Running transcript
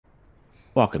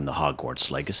Welcome to Hogwarts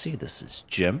Legacy. This is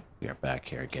Jim. We are back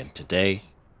here again today.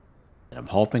 And I'm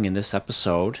hoping in this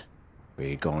episode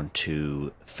we're going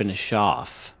to finish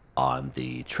off on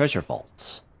the treasure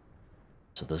vaults.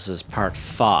 So this is part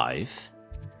 5.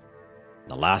 In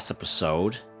the last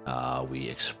episode, we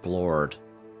explored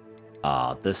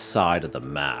this side of the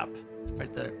map,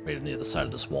 right there, right on the other side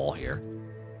of this wall here.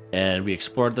 And we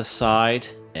explored this side,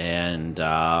 and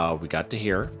we got to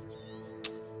here.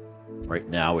 Right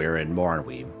now we're in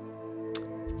Mornweem.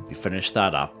 We finished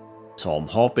that up. So I'm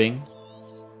hoping,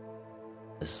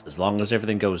 as long as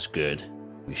everything goes good,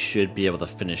 we should be able to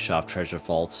finish off treasure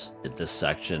vaults in this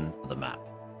section of the map.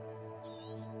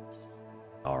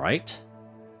 Alright.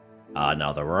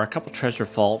 Now there were a couple treasure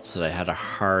vaults that I had a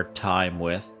hard time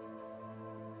with.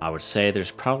 I would say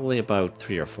there's probably about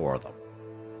 3 or 4 of them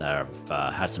that I've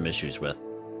had some issues with.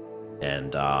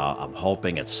 And I'm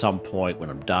hoping at some point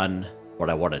when I'm done what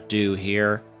I want to do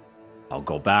here, I'll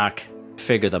go back,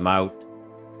 figure them out,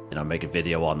 and I'll make a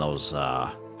video on those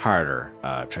harder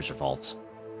treasure vaults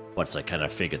once I kind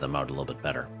of figure them out a little bit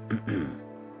better.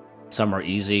 Some are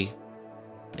easy,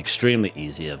 extremely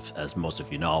easy, as most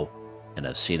of you know, and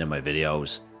have seen in my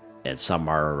videos, and some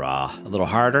are a little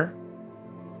harder,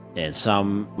 and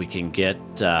some we can get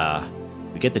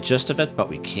we get the gist of it, but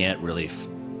we can't really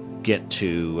get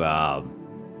to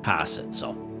pass it.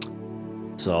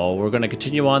 So we're going to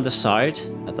continue on the side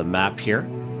of the map here.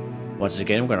 Once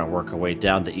again, we're going to work our way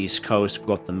down the east coast,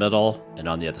 go up the middle, and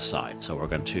on the other side. So we're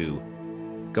going to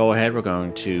go ahead. We're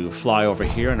going to fly over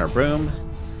here in our broom.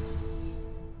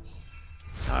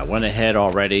 I went ahead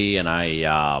already, and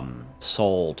I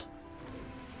sold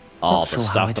all the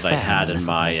stuff that I had in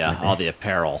my all the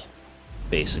apparel,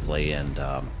 basically, and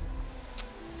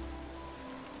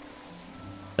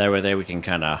that way there we can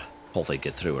kind of hopefully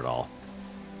get through it all.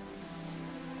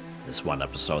 This one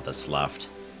episode that's left.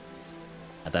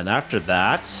 And then after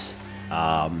that,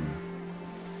 I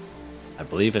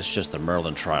believe it's just the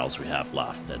Merlin Trials we have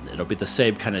left. And it'll be the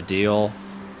same kind of deal.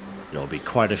 It'll be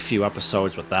quite a few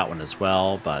episodes with that one as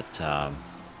well. But, oh,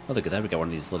 look at that. We got one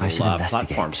of these little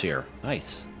platforms here.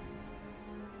 Nice.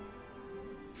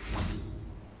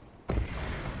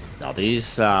 Now,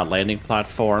 these landing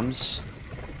platforms,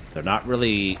 they're not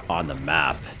really on the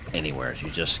map anywhere.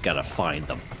 You just got to find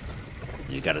them.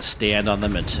 You got to stand on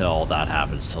them until that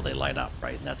happens, until they light up,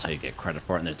 right? And that's how you get credit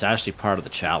for it. And it's actually part of the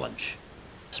challenge.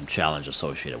 Some challenge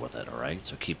associated with it, all right?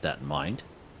 So keep that in mind.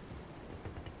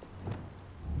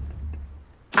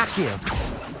 Let's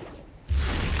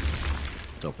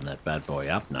open that bad boy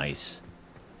up. Nice.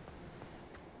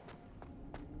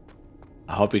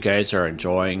 I hope you guys are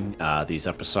enjoying these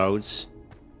episodes.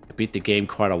 I beat the game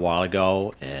quite a while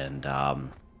ago, and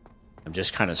I'm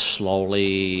just kind of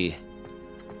slowly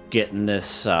getting this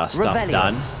stuff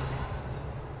done.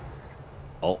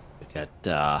 Oh, we got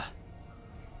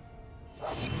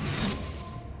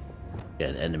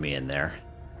an enemy in there,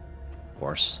 of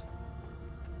course.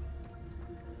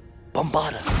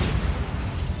 Bombarda.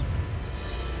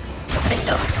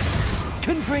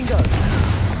 Confringo.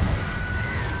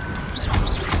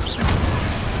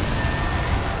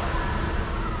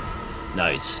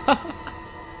 Nice.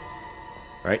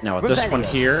 Right, now with this one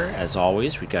here, as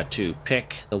always, we got to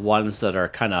pick the ones that are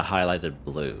kind of highlighted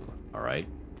blue, alright?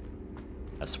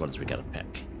 That's the ones we gotta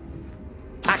pick.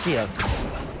 Accio.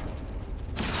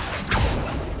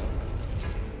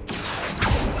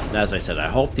 And as I said, I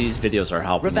hope these videos are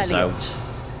helping us out.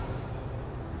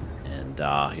 And,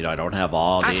 you know, I don't have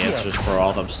all the answers for all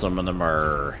of them. Some of them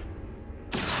are...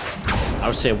 I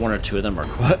would say 1 or 2 of them are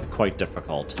quite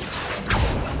difficult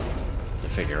to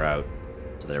figure out.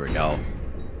 So there we go.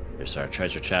 Here's our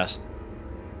treasure chest.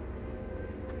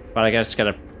 But I guess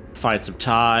gotta find some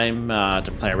time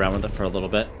to play around with it for a little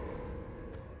bit.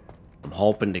 I'm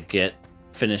hoping to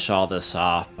finish all this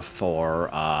off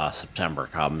before September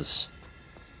comes.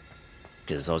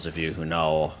 Because those of you who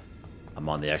know, I'm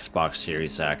on the Xbox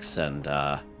Series X, and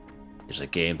there's a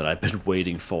game that I've been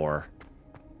waiting for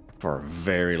a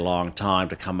very long time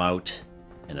to come out.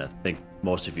 And I think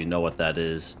most of you know what that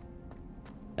is.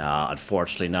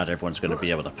 Unfortunately, not everyone's going to be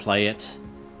able to play it.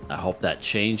 I hope that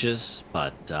changes,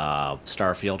 but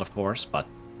Starfield, of course. But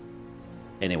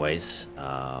anyways,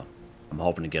 I'm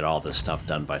hoping to get all this stuff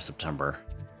done by September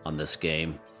on this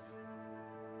game.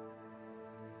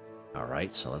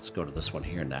 Alright, so let's go to this one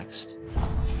here next.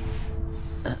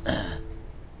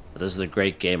 This is a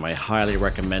great game. I highly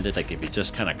recommend it. Like, if you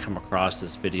just kind of come across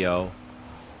this video,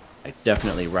 I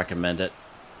definitely recommend it.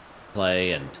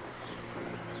 Play, and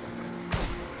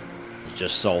it's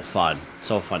just so fun.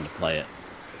 So fun to play it.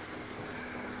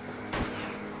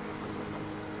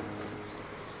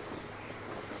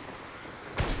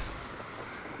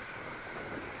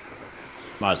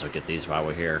 Might as well get these while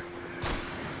we're here.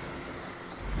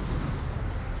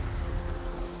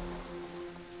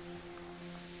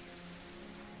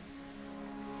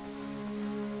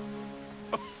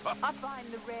 I find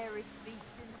the rarest beast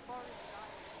in the forest.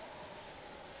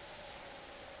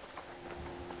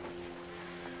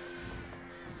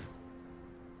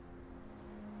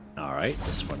 Alright,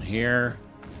 this one here.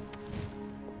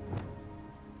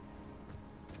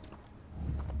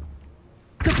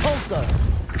 Repulsor!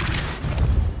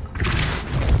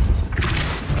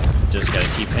 Just gotta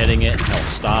keep hitting it until it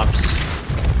stops.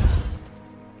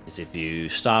 Because if you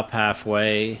stop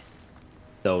halfway,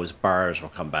 those bars will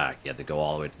come back. You have to go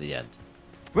all the way to the end.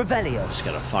 Revelio! Just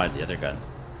gotta find the other gun.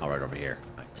 All right, over here.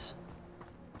 Nice.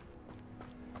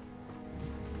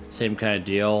 Same kind of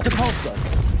deal. Repulsor!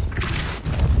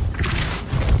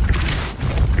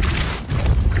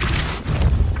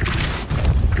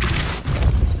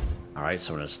 Alright,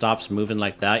 so when it stops moving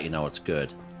like that, you know it's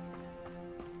good.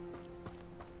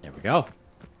 There we go.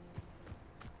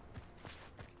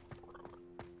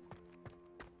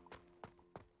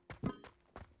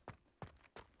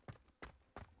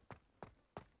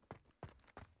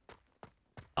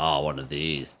 Oh, one of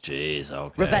these. Jeez,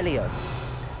 okay. Revelio!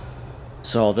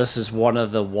 So this is one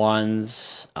of the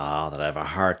ones that I have a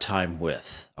hard time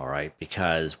with, alright?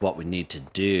 Because what we need to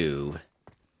do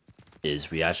is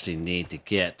we actually need to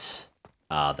get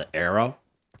the arrow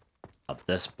of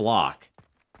this block.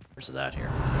 Where's it at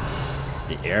here?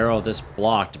 The arrow of this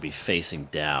block to be facing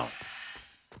down.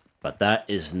 But that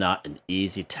is not an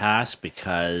easy task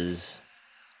because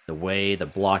the way the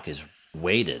block is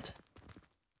weighted,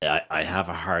 I have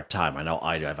a hard time. I know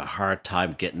I do. I have a hard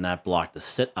time getting that block to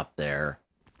sit up there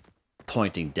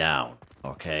pointing down,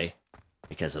 okay?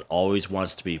 Because it always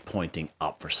wants to be pointing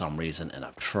up for some reason, and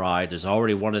I've tried. There's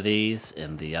already one of these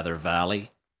in the other valley,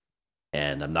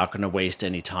 and I'm not going to waste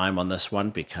any time on this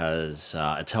one because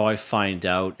until I find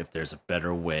out if there's a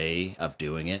better way of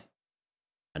doing it.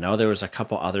 I know there was a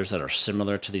couple others that are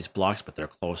similar to these blocks, but they're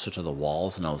closer to the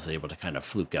walls, and I was able to kind of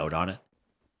fluke out on it.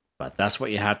 But that's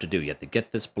what you have to do. You have to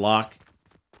get this block.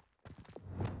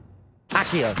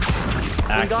 Accio! Use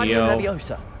Accio.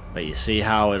 Leviosa! But you see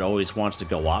how it always wants to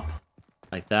go up?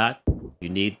 Like that? You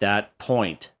need that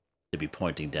point to be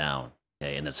pointing down.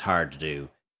 Okay, and it's hard to do.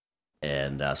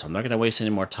 And so I'm not going to waste any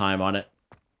more time on it.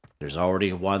 There's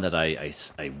already one that I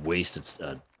wasted,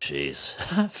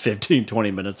 jeez, 15, 20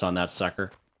 minutes on that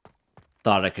sucker.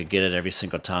 Thought I could get it every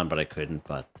single time, but I couldn't.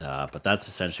 But that's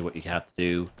essentially what you have to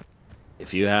do.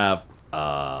 If you have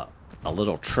a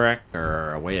little trick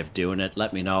or a way of doing it,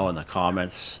 let me know in the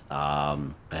comments. I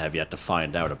have yet to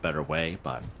find out a better way,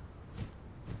 but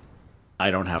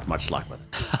I don't have much luck with it.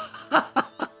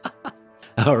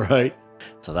 All right.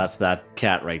 So that's that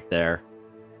cat right there.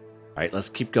 All right, let's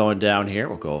keep going down here.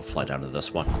 We'll go fly down to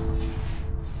this one.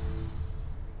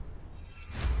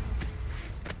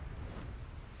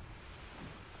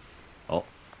 Oh.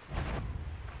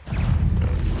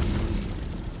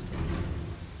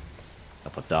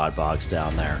 Couple dog bogs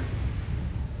down there.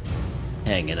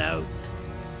 Hanging out.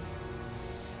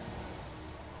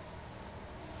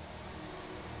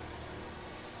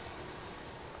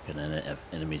 Got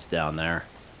enemies down there.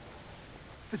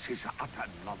 This is utter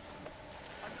nonsense.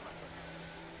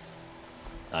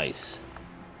 Nice.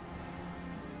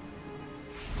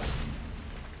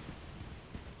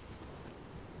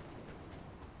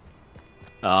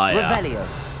 Oh, yeah.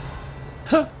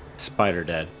 Revelio! Spider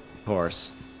dead, of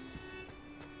course.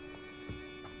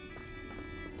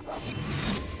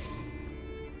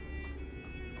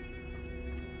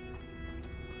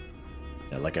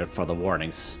 Yeah, look out for the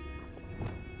warnings.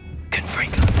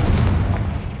 Confringo!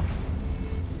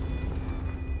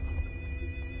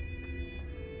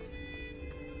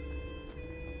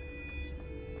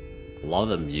 Love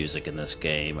the music in this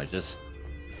game. I just...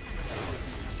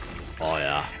 Oh,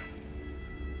 yeah.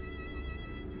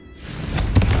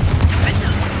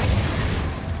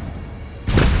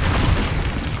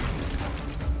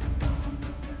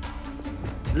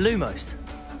 Lumos!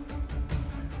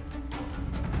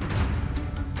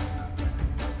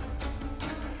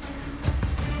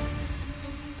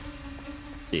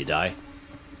 Did he die?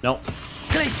 Nope.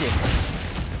 Glacius!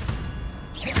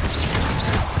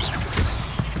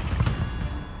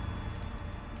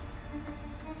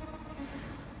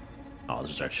 Oh,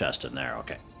 there's our chest in there.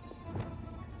 Okay.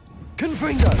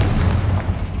 Confringo!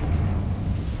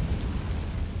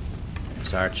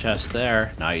 There's our chest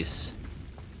there. Nice.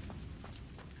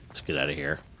 Let's get out of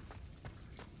here.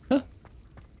 Huh.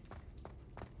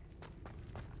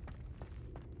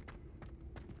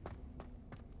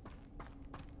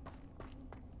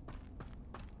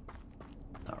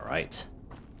 All right.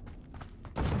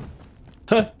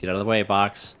 Get out of the way,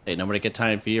 box. Ain't nobody got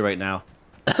time for you right now.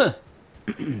 All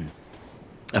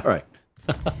right.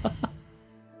 All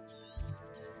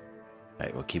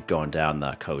right, we'll keep going down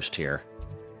the coast here.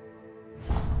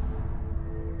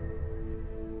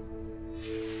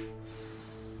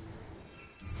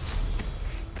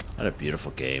 What a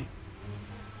beautiful game.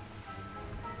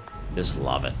 Just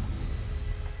love it.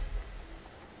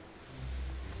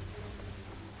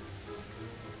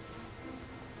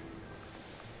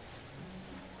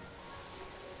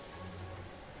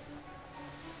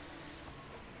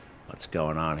 What's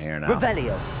going on here now?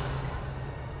 Revelio.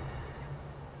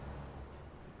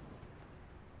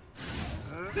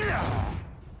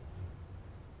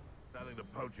 Selling to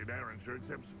poaching errands are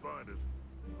except spiders.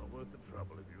 Not worth the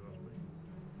trouble if you ask me.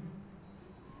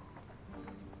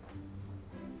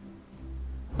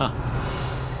 Huh.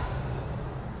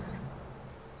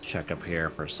 Check up here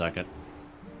for a second.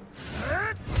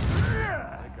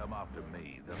 They come after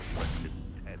me, they'll rest in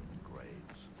 10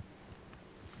 graves.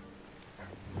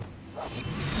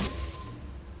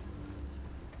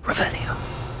 Revelio.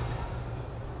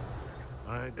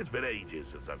 It's been ages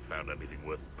since I've found anything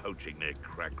worth poaching near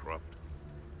Crackcroft.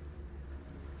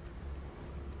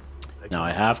 Now,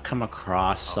 I have come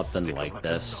across something like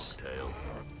this,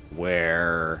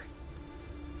 where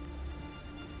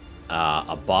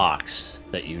a box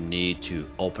that you need to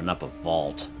open up a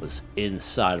vault was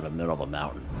inside of the middle of a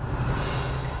mountain.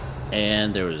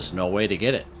 And there was no way to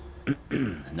get it.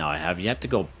 Now, I have yet to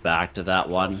go back to that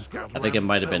one. I think it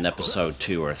might have been episode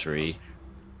 2 or 3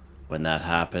 when that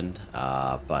happened.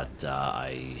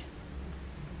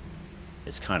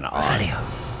 It's kind of odd.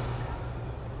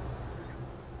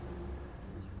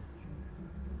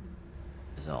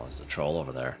 Oh, there's the troll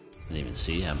over there. Didn't even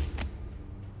see him.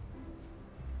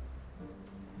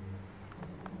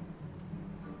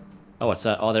 Oh, what's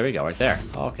that? Oh, there we go, right there.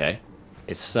 Oh, okay.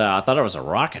 It's, I thought it was a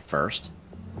rock at first.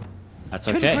 That's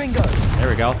okay. Confringo. There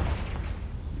we go.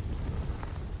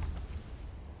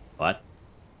 What?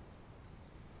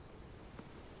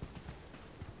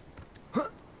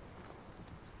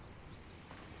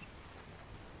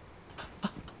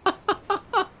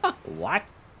 What?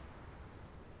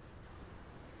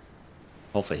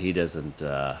 Hopefully he doesn't,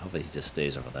 hopefully he just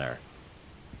stays over there.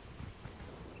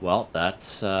 Well,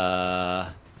 that's,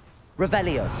 Revelio.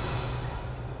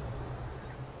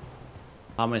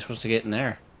 how am I supposed to get in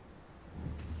there?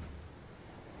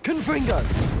 Confringo.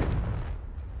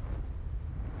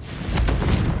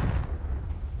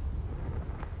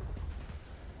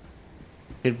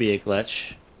 Could be a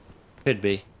glitch. Could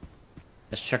be.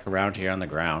 Let's check around here on the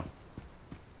ground.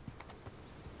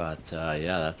 But,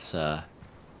 yeah, that's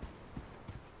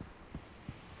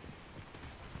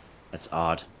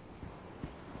odd.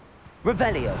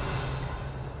 Revelio.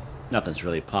 Nothing's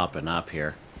really popping up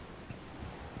here.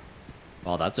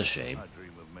 Well, that's a shame. I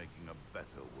dream of making a better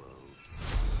world.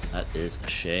 That is a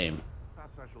shame.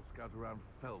 Perhaps I shall scout around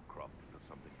Fellcroft for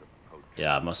something to poach.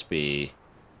 Yeah, it must be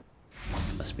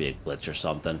a glitch or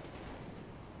something.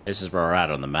 This is where we're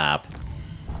at on the map.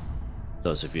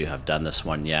 Those of you who have done this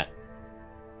one yet.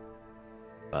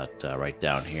 But right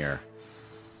down here.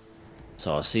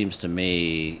 So it seems to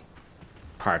me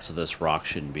parts of this rock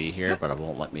shouldn't be here, but it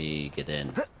won't let me get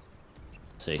in.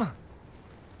 See?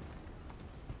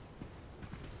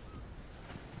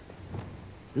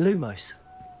 Lumos.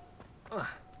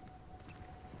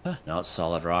 No, it's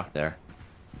solid rock there.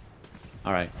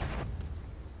 Alright.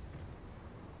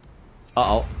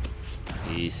 Uh-oh.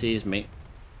 He sees me.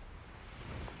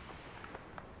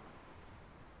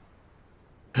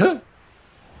 Hogwarts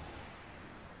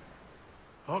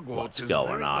What's is going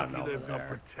very on lucky over they've got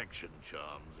there? protection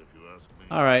charms, if you ask me.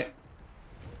 Alright.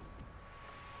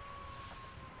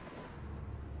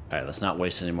 Alright, let's not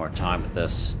waste any more time with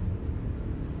this.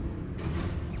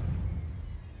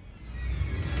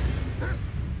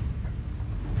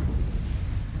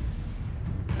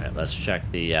 Alright, let's check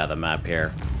the map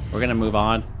here. We're gonna move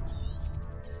on.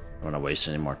 Don't want to waste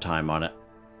any more time on it.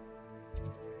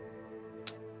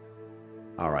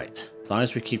 Alright, as long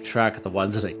as we keep track of the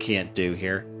ones that I can't do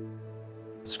here.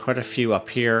 There's quite a few up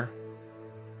here.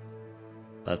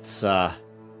 Let's, how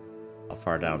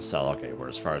far down cell? Okay, we're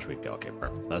as far as we can go. Okay,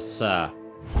 perfect. Let's,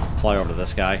 fly over to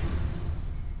this guy.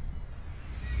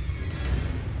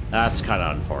 That's kind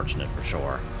of unfortunate for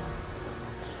sure.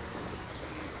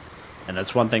 And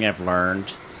that's one thing I've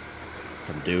learned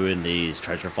from doing these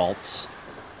treasure vaults.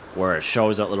 Where it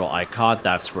shows that little icon,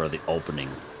 that's where the opening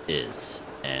is.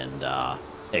 And,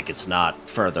 like, it's not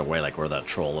further away like where that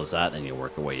troll is at, then you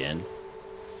work your way in.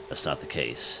 That's not the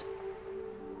case.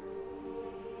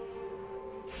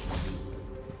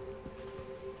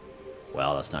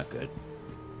 Well, that's not good.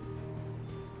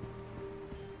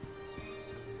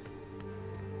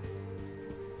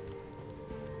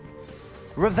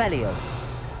 Revelio.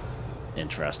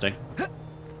 Interesting.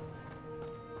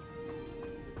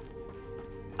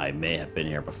 I may have been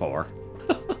here before.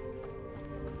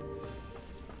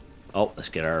 Oh, let's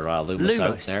get our Lumos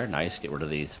out there. Nice. Get rid of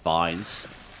these vines.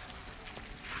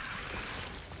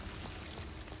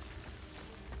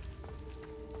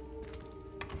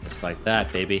 Just like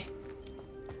that, baby.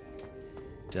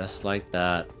 Just like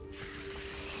that.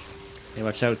 Hey,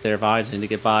 watch out there, vines. Need to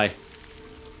get by.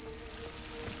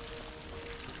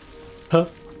 Huh.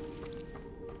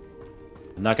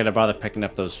 I'm not going to bother picking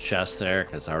up those chests there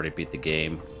because I already beat the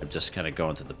game. I'm just kind of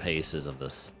going through the paces of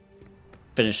this.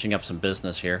 Finishing up some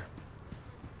business here.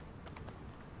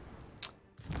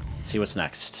 Let's see what's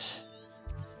next.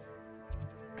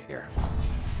 Right here.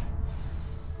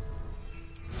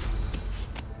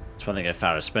 That's one thing I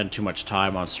found. I spend too much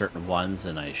time on certain ones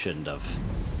and I shouldn't have.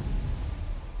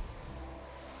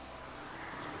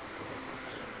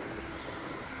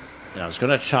 And I was going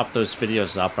to chop those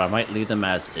videos up, but I might leave them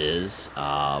as is.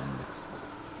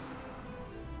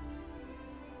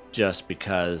 Just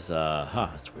because,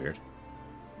 that's weird.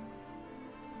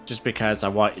 Just because I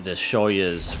want you to show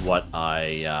you what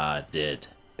I did,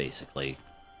 basically.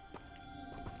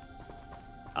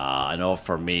 I know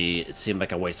for me, it seemed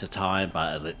like a waste of time,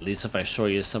 but at least if I show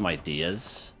you some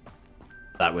ideas,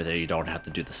 that way there you don't have to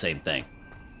do the same thing,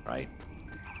 right?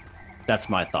 That's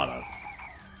my thought of it.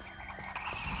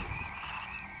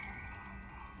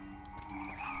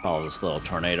 Follow this little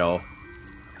tornado.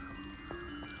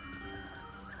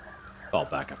 Fall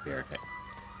back up here, okay.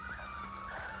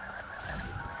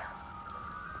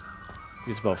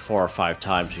 Use about 4 or 5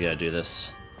 times you gotta do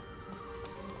this.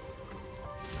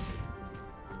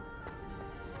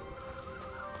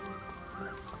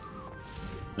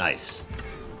 Nice.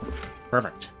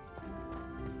 Perfect.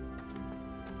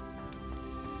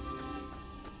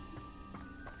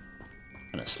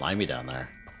 Kinda slimy down there.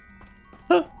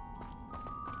 Huh.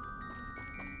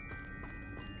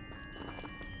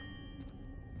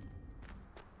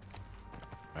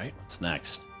 Right, what's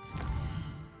next?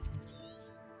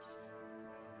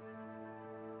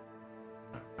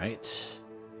 Alright.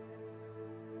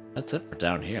 That's it for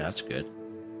down here, that's good.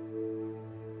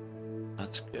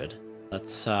 That's good.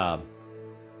 Let's hop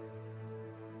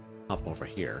over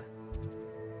here.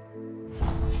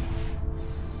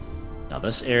 Now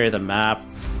this area of the map,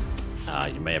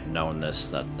 you may have known this,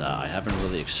 that I haven't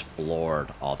really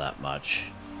explored all that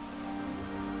much.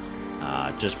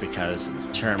 Just because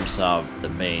in terms of the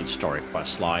main story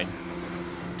quest line,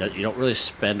 you don't really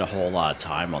spend a whole lot of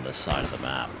time on this side of the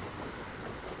map.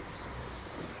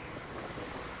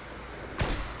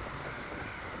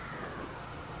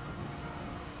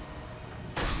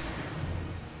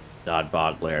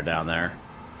 Dodbot glare down there.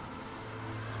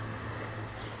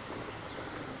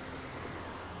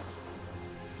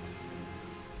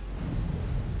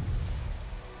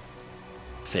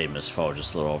 Famous foe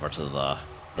just a little over to the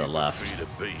left. Feed a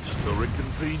beast, or it can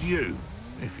feed you,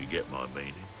 if you get my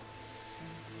meaning.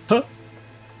 Huh.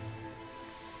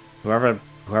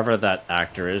 Whoever that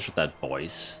actor is with that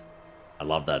voice, I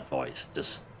love that voice.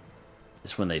 Just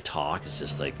when they talk, it's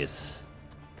just like it's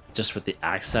just with the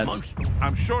accent.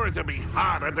 I'm sure it'd be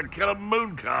harder to kill a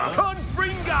mooncalf.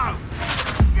 Confringo!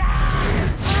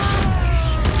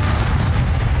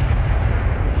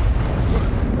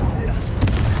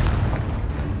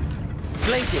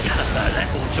 Glacier. That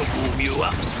ought to warm you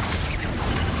up.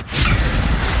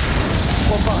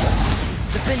 Bombada.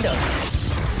 Defendo.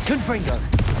 Confringo.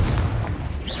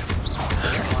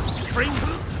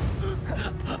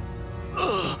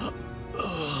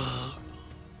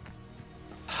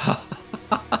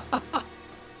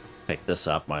 Pick this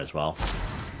up, might as well.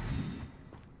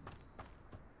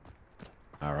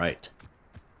 All right.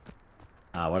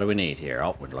 What do we need here?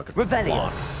 Oh, we're looking for the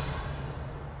block.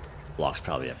 Block's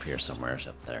probably up here somewhere. It's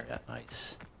up there. Yeah,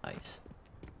 nice. Nice.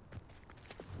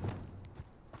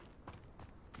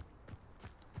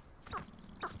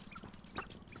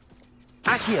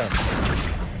 Accio.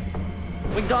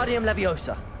 Wingardium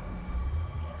Leviosa.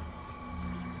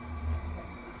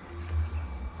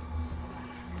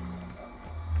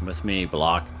 Come with me,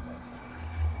 block.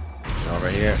 Over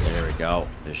here. There we go.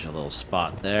 There's your little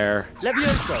spot there.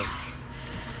 Levioso.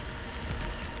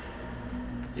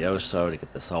 Yoso to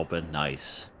get this open.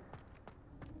 Nice.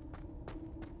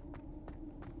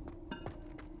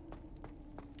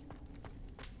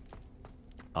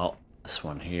 Oh, this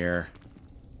one here.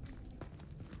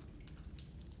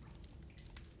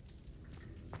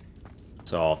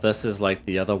 So if this is like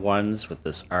the other ones with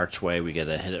this archway, we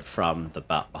gotta hit it from the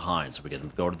back behind. So we gotta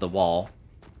go to the wall,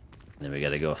 and then we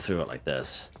gotta go through it like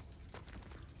this.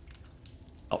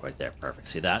 Oh, right there. Perfect.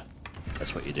 See that?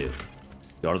 That's what you do.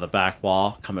 Go to the back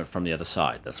wall, come in from the other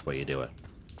side. That's where you do it.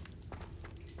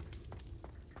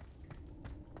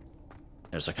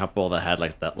 There's a couple that had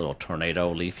like that little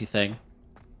tornado leafy thing.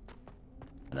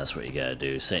 And that's what you gotta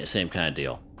do. Same kind of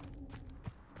deal.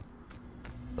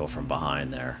 Go from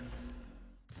behind there.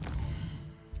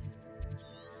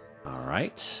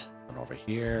 Alright. And over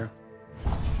here.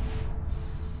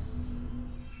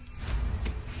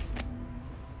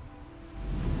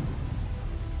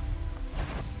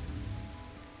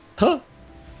 Huh!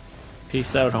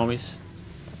 Peace out, homies.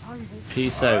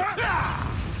 Peace out.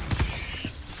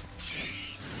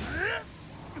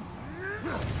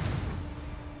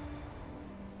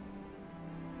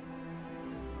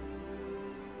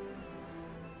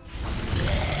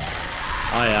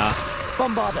 Oh yeah.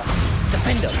 Bombarder.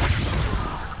 Defender.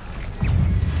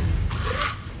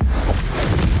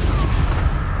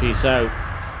 Peace out.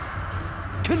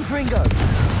 Confringo.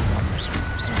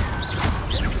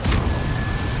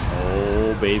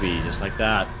 Oh baby, just like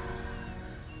that.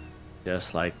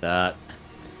 Just like that.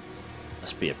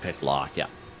 Must be a pick lock, yeah.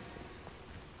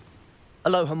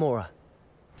 Aloha Mora.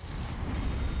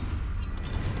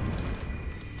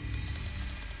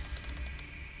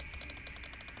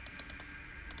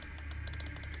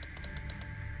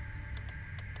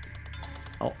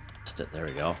 Oh, missed it. There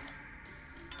we go.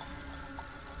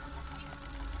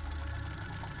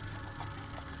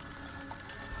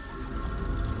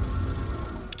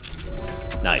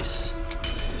 Nice.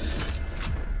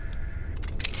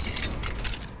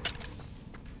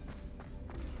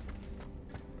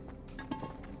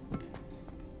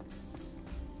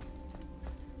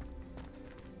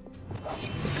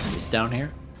 He's down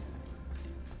here.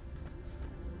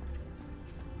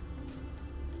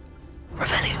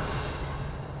 Revelio.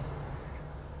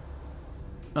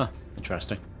 Huh,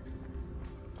 interesting.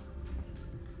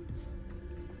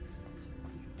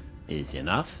 Easy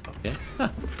enough. Okay. Huh.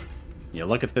 You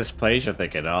look at this place, you're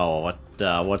thinking, oh,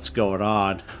 what's going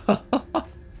on?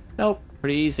 Nope,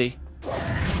 pretty easy.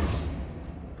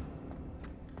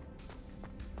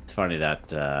 It's funny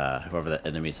that whoever the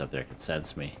enemy's up there can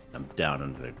sense me. I'm down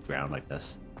under the ground like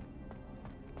this.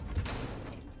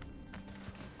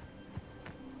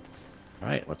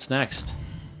 Alright, what's next?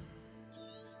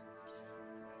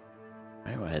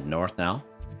 Alright, we'll head north now.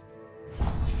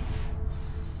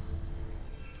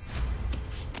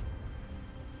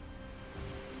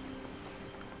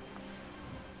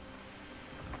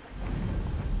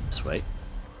 This way.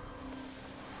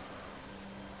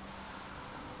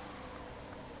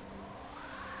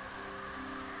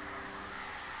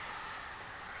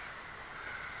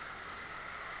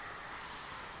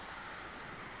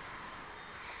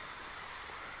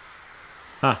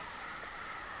 Huh.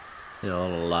 A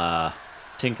little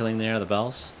tinkling there, the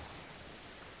bells.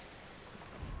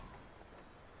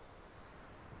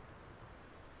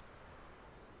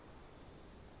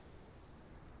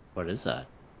 What is that?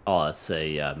 Oh, that's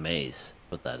a maze.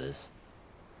 What that is.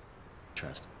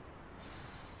 Interesting.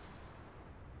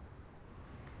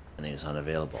 And he's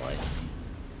unavailable, eh?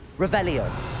 Revelio.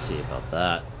 See about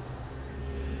that.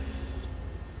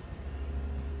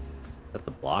 Got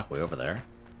the block way over there.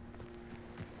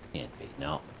 Can't be,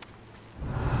 no.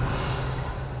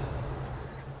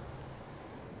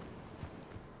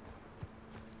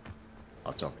 Oh,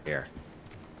 it's over here.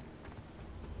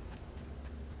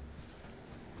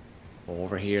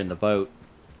 Over here in the boat.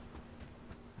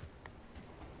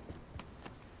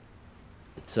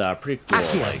 It's pretty cool.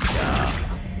 Accio. Like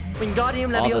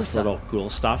Wingardium all this Leviosa. little cool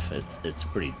stuff. It's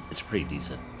pretty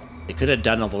decent. They could have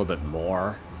done a little bit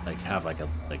more. Like have like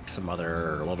some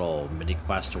other little mini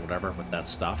quest or whatever with that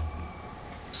stuff.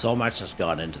 So much has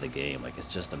gone into the game. Like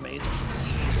it's just amazing.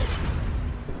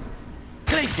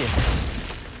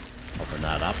 Glacius. Open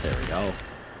that up. There we go.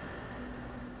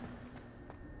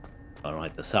 I don't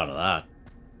like the sound of that.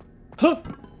 Huh.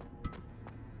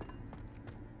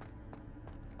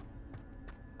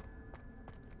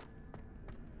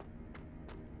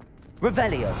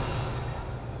 Revelio.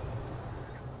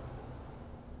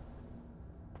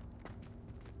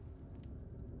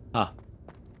 Huh.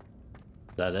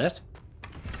 Is that it?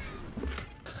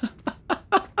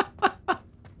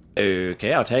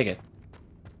 Okay, I'll take it.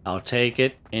 I'll take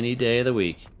it any day of the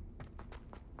week.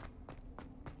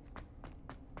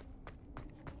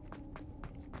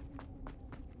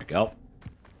 There we go.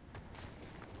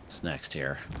 What's next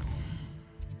here?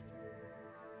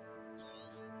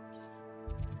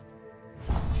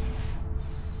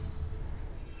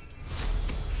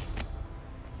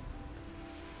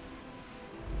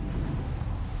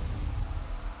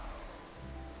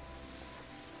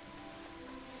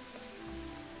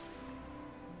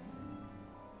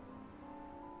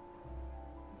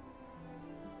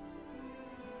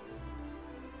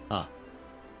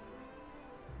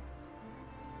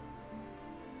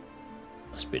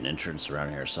 Must be an entrance around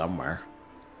here somewhere.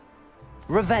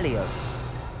 Revelio.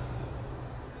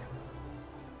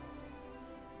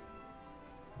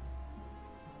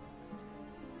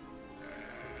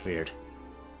 Weird.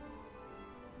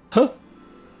 Huh?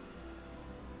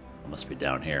 It must be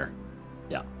down here.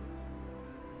 Yeah.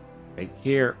 Right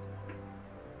here.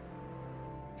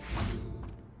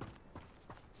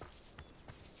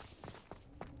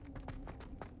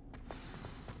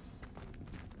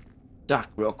 Duck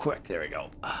real quick. There we go.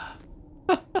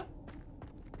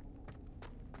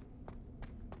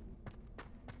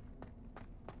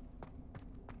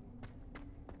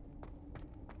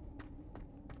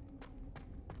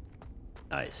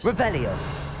 Nice. Revelio.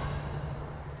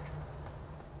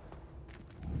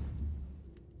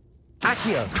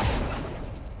 Accio.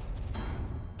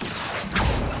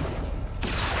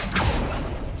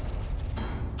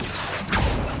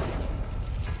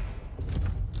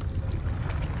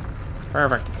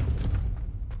 Perfect.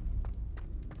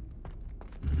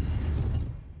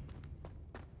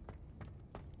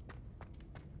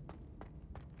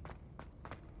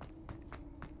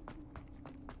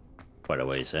 Quite a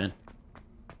ways in.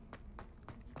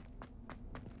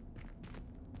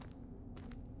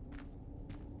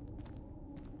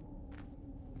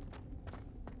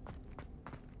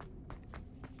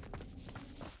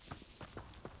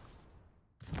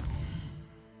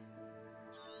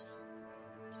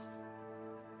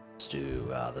 Let's do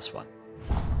this one.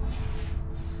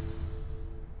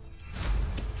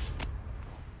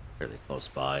 Fairly close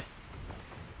by.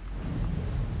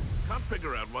 Can't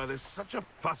figure out why there's such a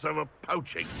fuss over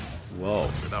poaching. Whoa.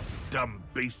 Enough dumb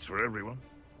beasts for everyone.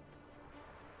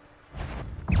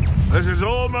 This is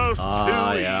almost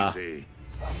too easy.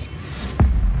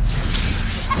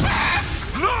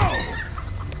 No!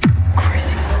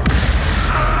 Crazy.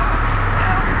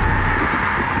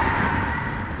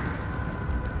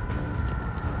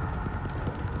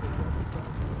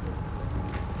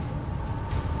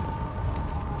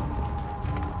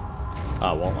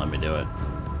 Oh, it won't let me do it.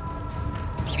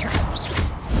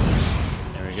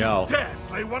 There we go. Dare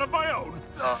slay one of my own?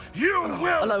 You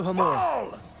will Hello, Hamura.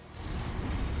 fall!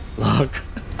 Look.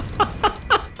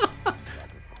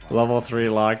 Level 3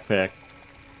 lockpick.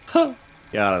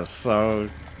 God, it's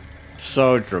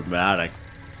so dramatic.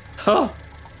 Huh.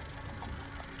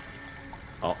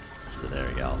 Oh, so there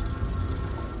we go.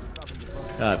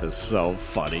 That is so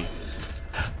funny.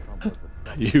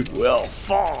 You will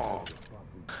fall.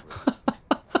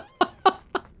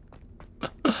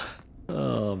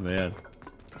 Oh man.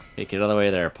 Hey, get out of the way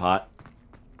there, Pot.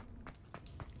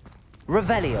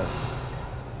 Revelio.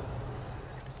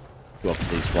 Go up to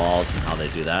these walls and how they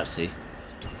do that, see?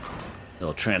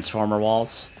 Little transformer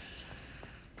walls.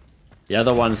 The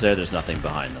other ones there's nothing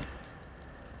behind them.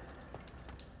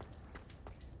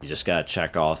 You just gotta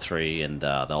check all three and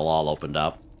they'll all open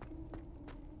up.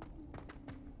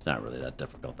 It's not really that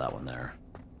difficult, that one there.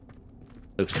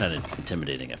 Looks kind of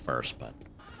intimidating at first, but...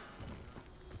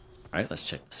 Alright, let's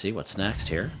check to see what's next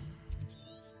here.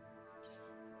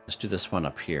 Let's do this one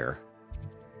up here.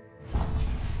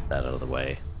 That out of the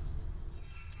way.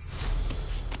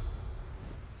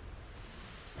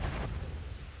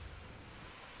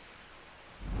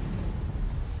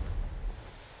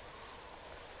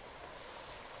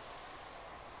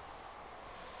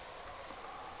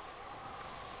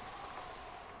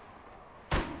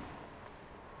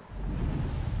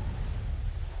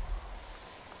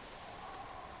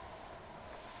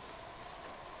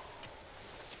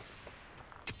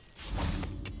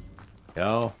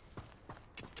 Go.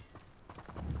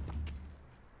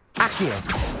 Accio.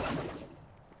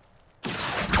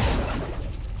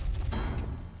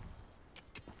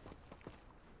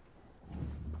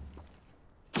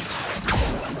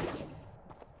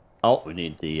 Oh, we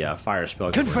need the fire spell.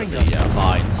 Get rid of Confringo. the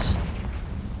vines.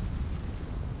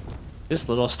 Just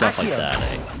little stuff like Accio. that,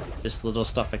 eh? Just little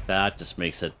stuff like that just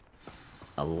makes it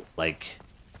a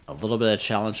little bit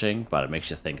challenging, but it makes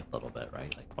you think a little bit,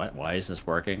 right? Like, why is this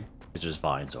working? It's just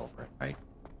vines over it, right?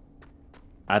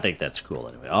 I think that's cool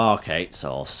anyway. Oh, okay,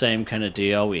 so same kind of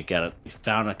deal. We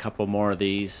found a couple more of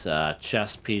these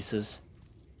chest pieces.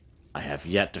 I have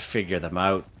yet to figure them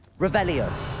out.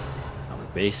 Revelio. And we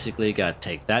basically got to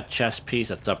take that chest piece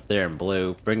that's up there in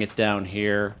blue, bring it down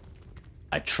here.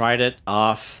 I tried it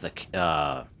off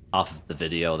of the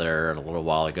video there a little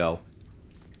while ago,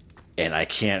 and I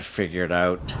can't figure it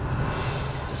out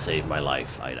to save my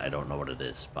life. I don't know what it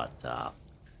is, but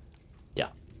yeah.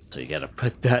 So you got to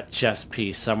put that chest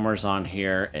piece somewheres on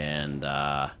here, and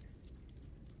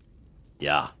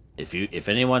yeah. If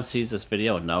anyone sees this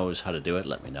video and knows how to do it,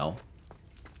 let me know.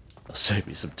 It'll save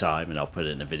me some time, and I'll put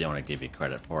it in a video and I'll give you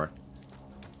credit for it.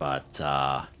 But,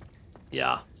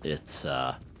 yeah, it's,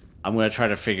 I'm going to try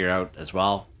to figure out as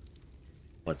well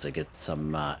once I get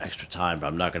some extra time, but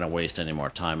I'm not going to waste any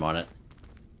more time on it.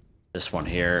 This one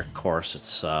here, of course,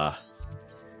 it's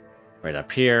right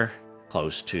up here,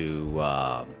 close to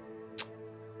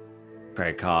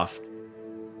Craycoft.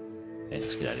 Okay,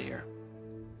 let's get out of here.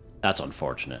 That's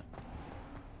unfortunate.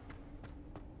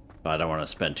 But I don't want to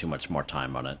spend too much more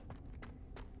time on it.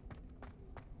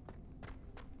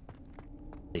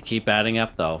 They keep adding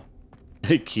up, though.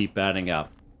 They keep adding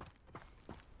up.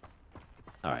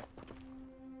 Alright.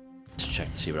 Let's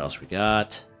check to see what else we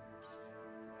got.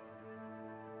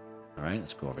 Alright,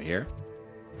 let's go over here.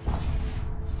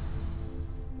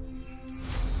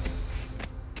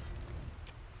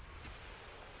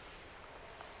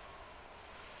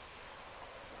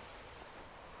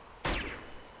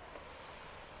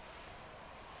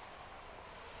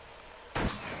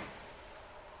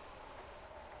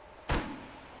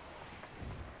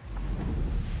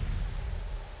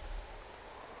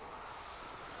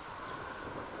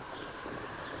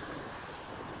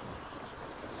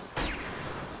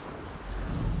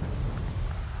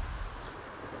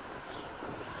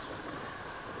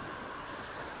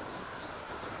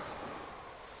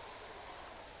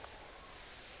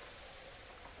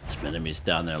 Some enemies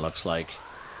down there, looks like.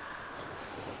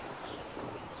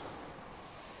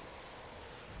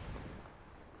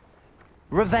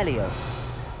 Revelio.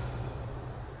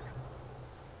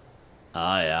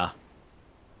 Ah, yeah.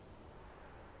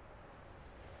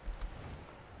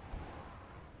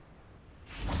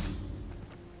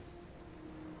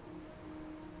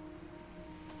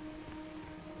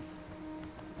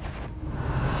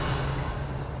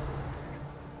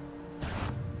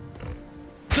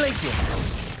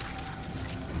 Glacius.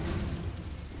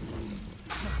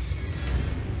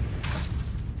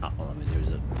 Oh, well, let me use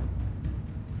it.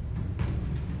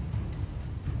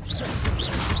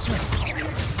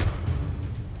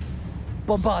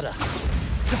 Bombarda.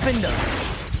 Defender.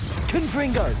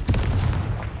 Confringo.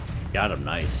 Got him,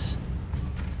 nice.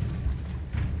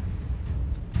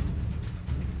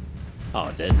 Oh,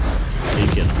 it did. He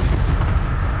get him.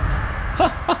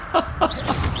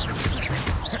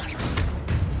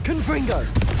 Confringo.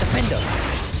 Defender.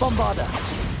 Bombarda.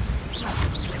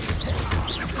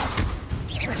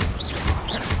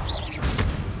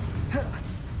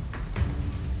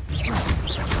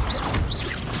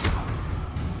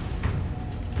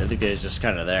 The other guy's just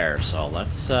kind of there, so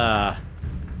let's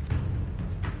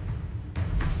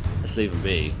leave him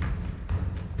be.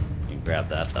 You can grab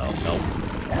that though. Nope.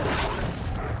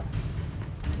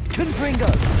 Confringo.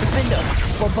 Defender.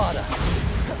 Bombarda.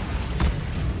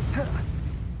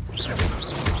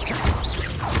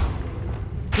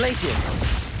 Glacius.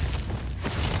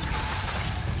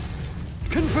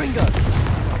 Confringo.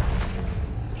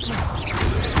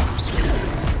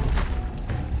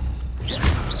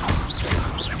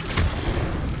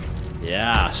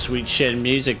 Yeah, sweet shit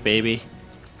music, baby.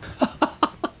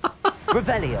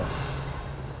 Revelio.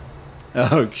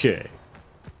 Okay.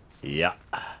 Yeah.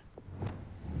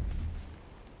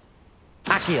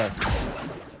 Accio.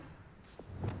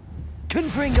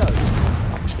 Confringo.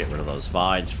 Let's get rid of those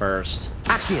vines first.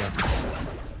 Accio.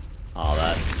 All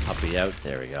that puppy out.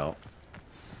 There we go.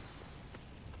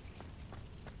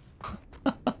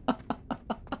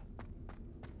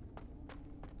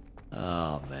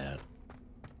 Oh, man.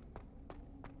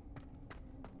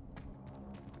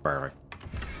 Perfect.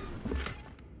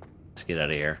 Let's get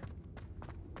out of here.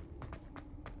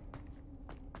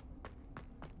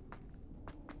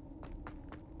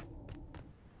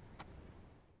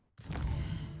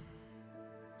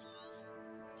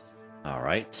 All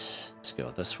right, let's go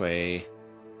this way.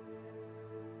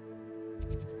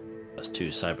 That's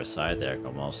two side by side there,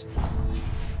 almost.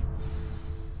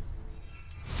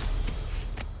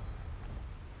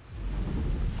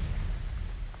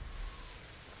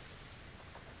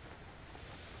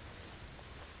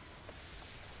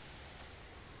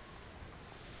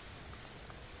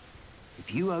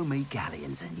 If you owe me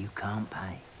galleons and you can't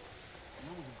pay.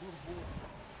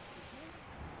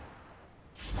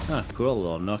 Huh, cool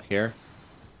little nook here.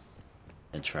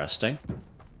 Interesting.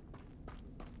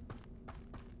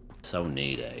 So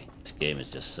neat, eh? This game is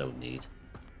just so neat.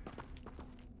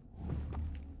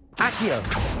 Accio.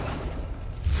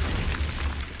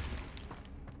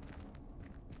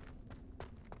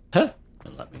 Huh!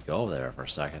 And let me go over there for a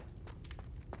second.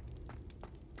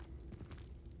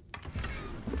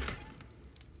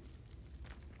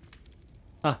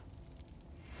 Huh.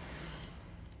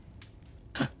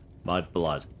 Mud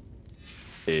blood.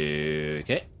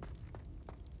 Okay.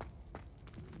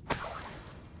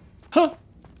 Huh!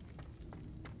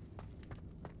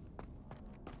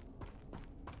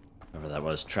 that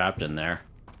was trapped in there.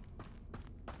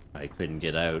 I couldn't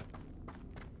get out.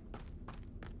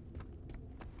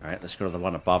 Alright, let's go to the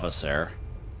one above us there.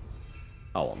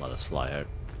 Oh, won't let us fly out.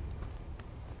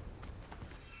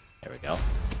 There we go.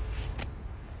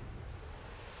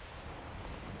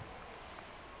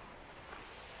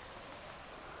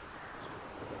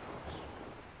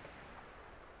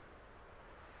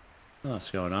 Oh, what's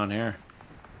going on here?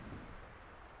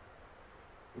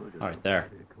 All right, there.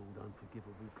 They're called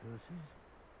unforgivable curses.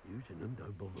 Using them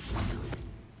don't bother me.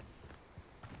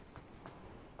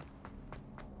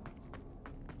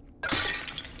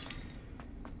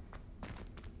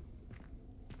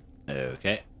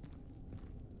 Okay.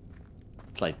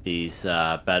 It's like these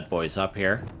bad boys up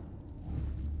here.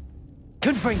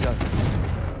 Confringo.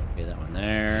 Okay, that one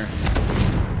there.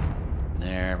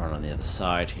 There, one on the other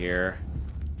side here.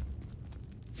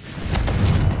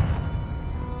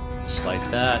 Just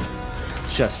like that.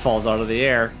 Just falls out of the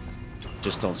air.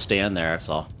 Just don't stand there, that's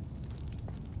all.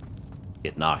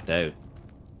 Get knocked out.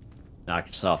 Knock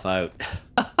yourself out.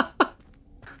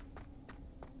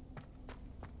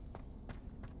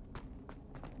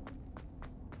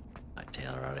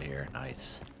 Taylor out of here.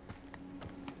 Nice.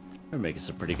 We're making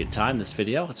some pretty good time this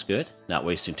video. It's good. Not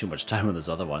wasting too much time on those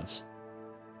other ones.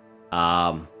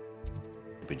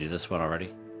 Did we do this one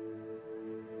already?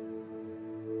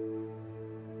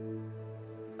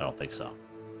 I don't think so.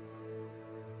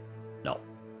 No.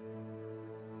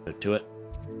 Go to it.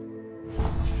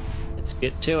 Let's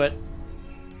get to it.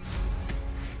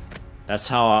 That's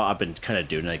how I've been kind of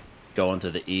doing it. Going to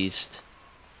the east,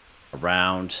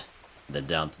 around, then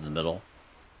down to the middle.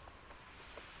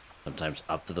 Sometimes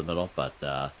up to the middle, but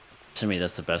to me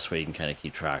that's the best way you can kind of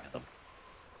keep track of them.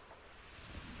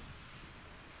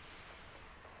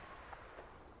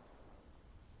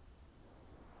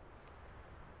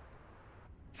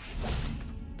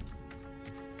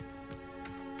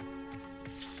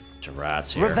 Bunch of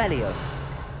rats here. Revelio.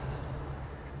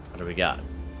 What do we got?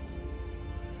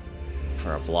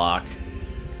 For a block.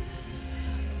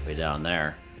 Way down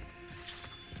there.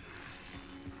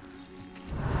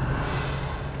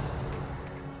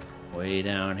 Way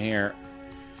down here.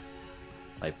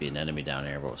 Might be an enemy down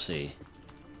here, but we'll see.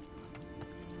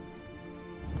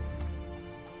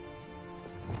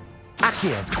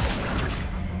 Accio.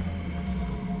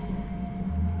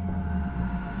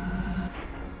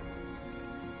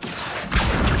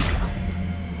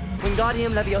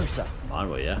 Wingardium Leviosa. Come on,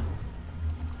 will ya?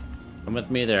 Come with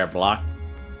me there, block.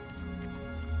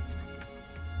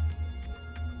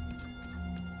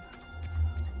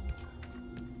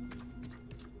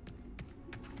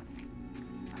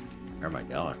 Where am I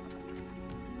going?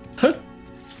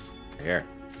 Here.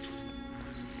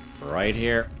 Right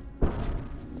here.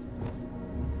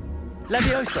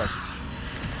 Leviosa.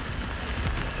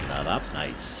 Put that up.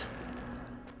 Nice.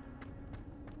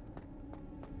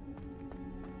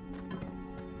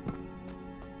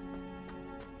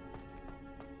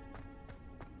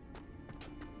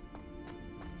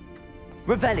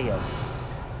 Revelio.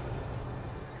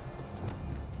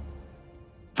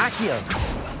 Accio.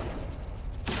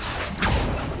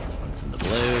 One's in the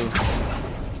blue.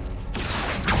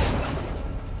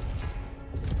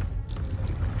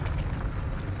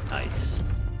 Nice.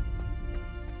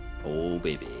 Oh,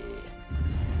 baby.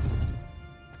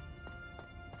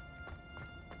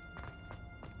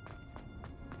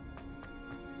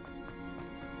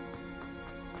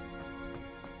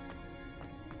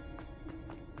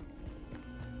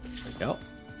 There we go.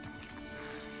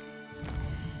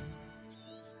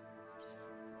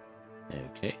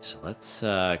 Okay, so let's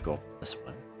go up this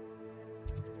one.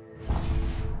 I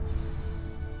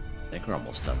think we're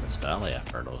almost done this valley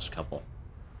after those couple.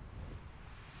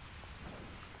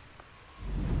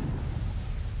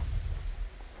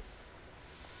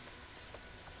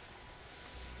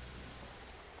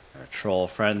 Our troll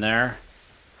friend there.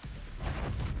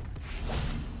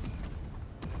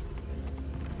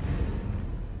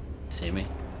 See me?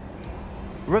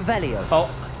 Revelio. Oh,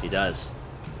 he does.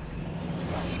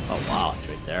 Oh wow, it's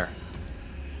right there.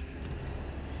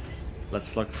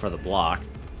 Let's look for the block.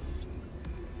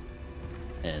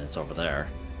 And it's over there.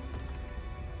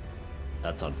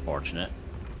 That's unfortunate.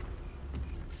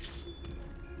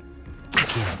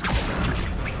 Accio.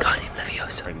 Wingardium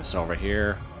Leviosa. Bring this over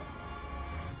here.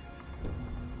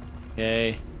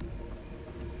 Okay.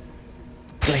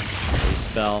 Glacier.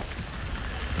 Spell.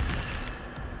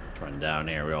 Run down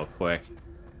here real quick.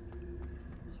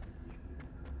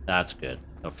 That's good.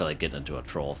 Don't feel like getting into a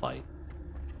troll fight.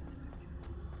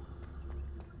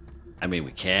 I mean,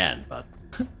 we can, but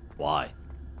why?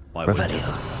 Why would we do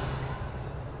this?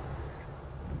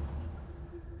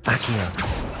 Accio.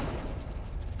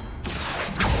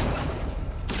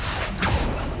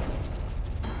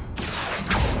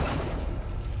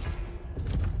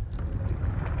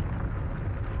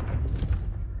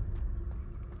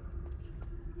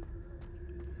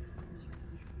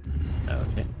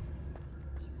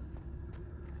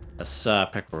 Let's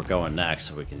pick where we're going next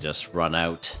so we can just run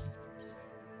out.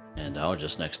 And oh,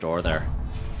 just next door there.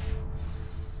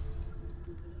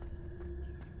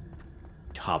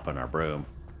 Hop on our broom.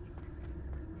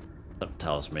 Something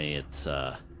tells me it's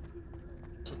the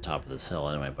top of this hill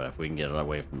anyway, but if we can get it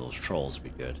away from those trolls, it'd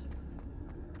be good.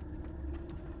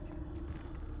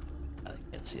 They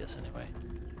can't see us anyway.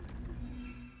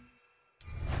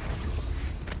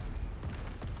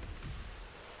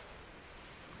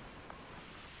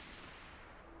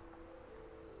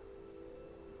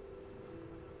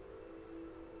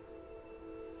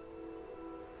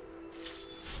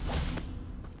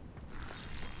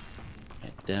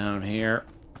 Right down here.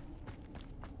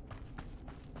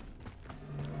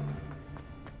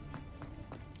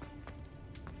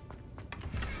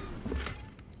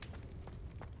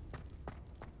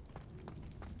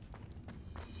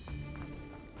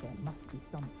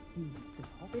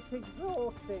 It's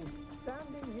exhausting.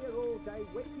 Standing here all day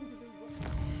waiting to be...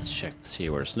 Let's check to see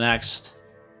where's next.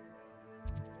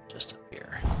 Just up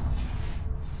here.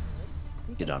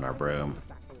 Get on our broom.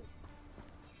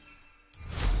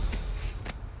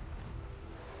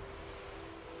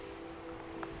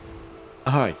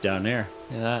 Alright, down there.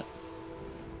 Look at that.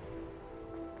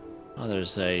 Oh,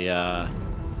 there's a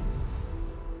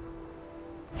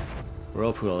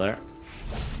whirlpool there.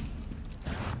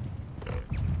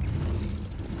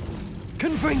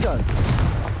 Confringo!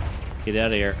 Get out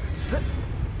of here.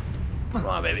 Come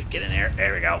on, baby. Get in here.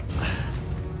 There we go.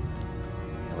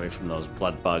 Away from those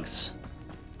blood bugs.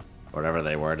 Whatever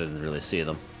they were. I didn't really see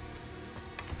them.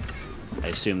 I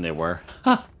assume they were.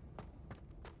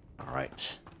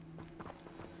 Alright.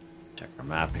 Check our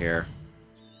map here.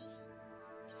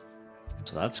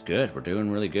 So that's good. We're doing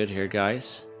really good here,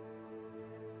 guys.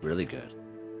 Really good.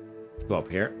 Go up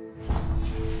here.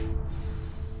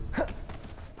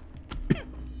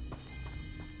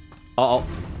 Uh-oh.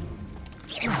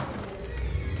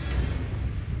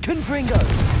 Confringo!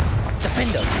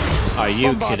 Defendo! Are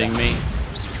you Bombarda. kidding me?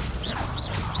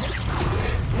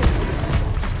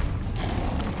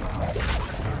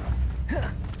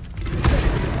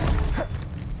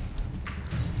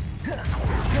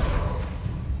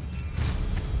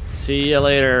 See you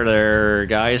later there,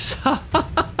 guys.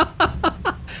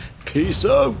 Peace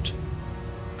out.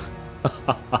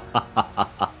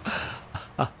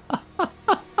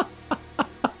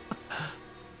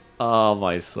 Oh,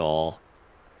 my soul.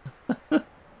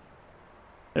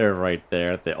 They're right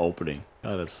there at the opening.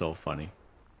 Oh, that's so funny.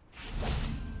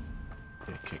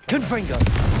 Confringo!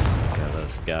 Look at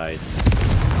those guys.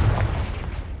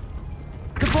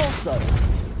 Depulso!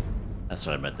 That's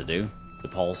what I meant to do. The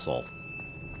pulsal.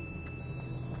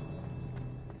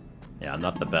 Yeah, I'm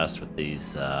not the best with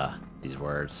these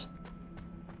words.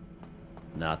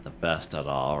 Not the best at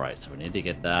all. Alright, so we need to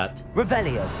get that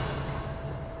Revelio!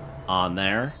 on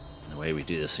there. And the way we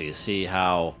do this, so you see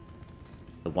how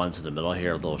the ones in the middle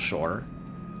here are a little shorter.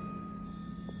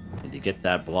 Need to get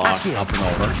that block Accio. up and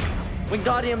over.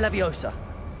 Wingardium Leviosa!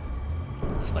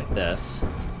 Just like this.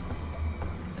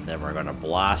 And then we're gonna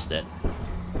blast it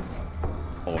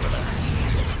over there.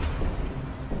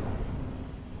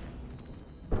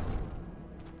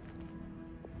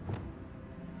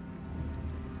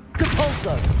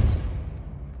 Depulso!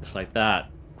 Just like that.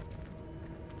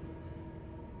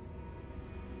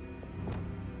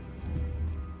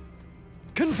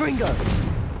 Confringo!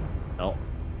 No.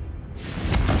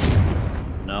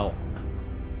 No.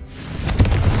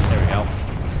 There we go.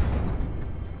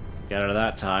 Got it of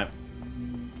that time.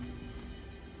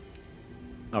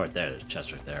 Oh, right there. There's a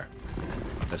chest right there.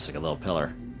 Looks like a little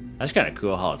pillar. That's kind of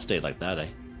cool how it stayed like that, eh?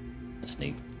 That's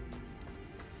neat.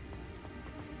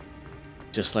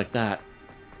 Just like that.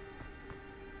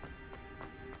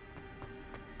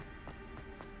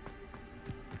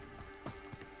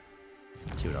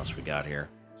 Let's see what else we got here.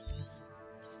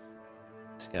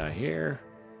 This guy here.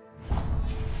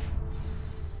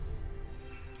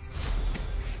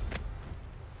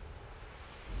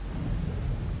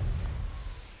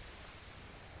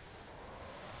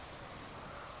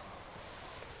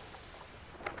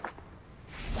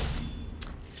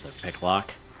 The pick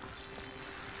lock.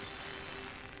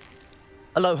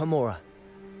 Aloha Mora.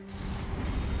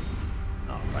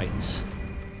 All right.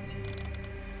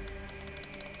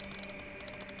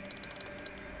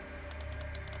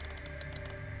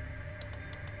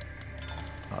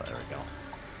 Oh, there we go.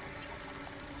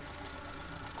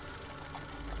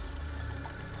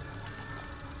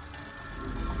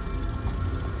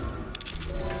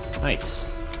 Nice.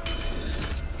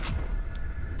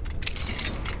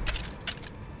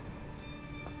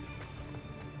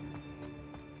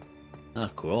 Oh,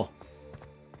 cool.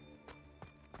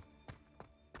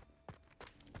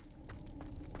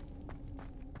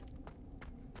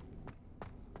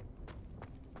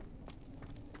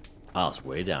 Oh, it's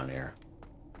way down here.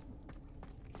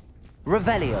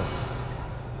 Revelio.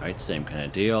 Alright, same kind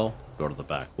of deal. Go to the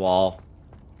back wall.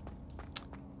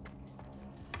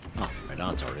 Oh, right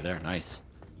on, it's already there. Nice.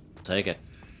 I'll take it.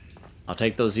 I'll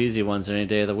take those easy ones any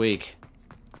day of the week.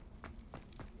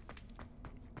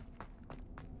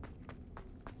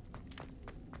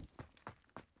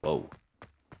 Whoa.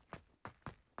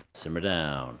 Simmer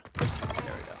down. There we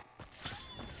go.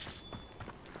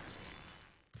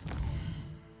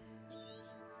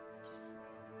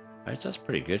 Alright, so that's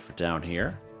pretty good for down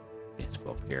here. Okay, let's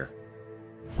go up here.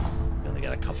 We only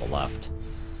got a couple left.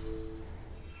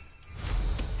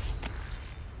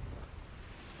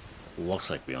 Looks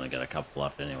like we only got a couple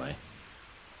left anyway.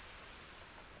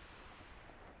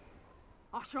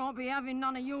 I shan't be having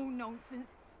none of your nonsense.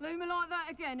 Leave me like that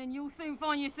again and you'll soon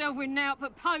find yourself with naught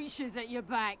but poachers at your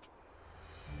back.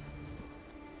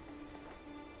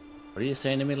 What are you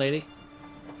saying to me, lady?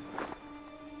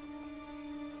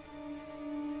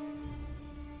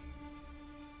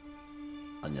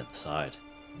 On the other side.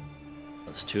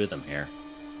 There's two of them here.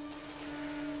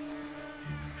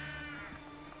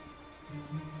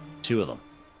 Two of them.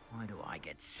 Why do I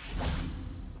get sick?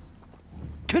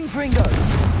 Confringo.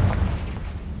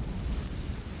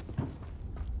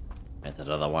 And that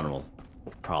other one will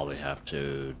probably have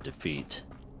to defeat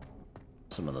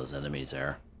some of those enemies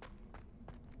there.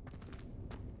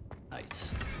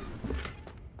 Nice.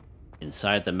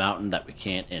 Inside the mountain that we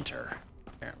can't enter.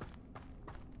 Apparently.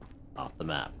 Off the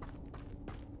map.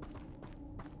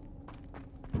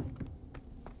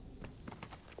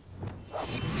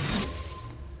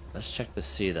 Let's check to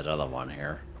see that other one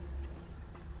here.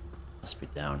 Must be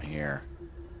down here.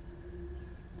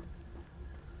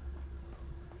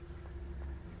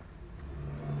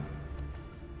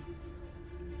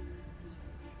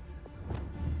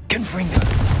 Confringo.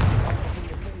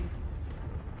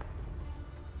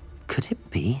 Could it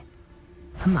be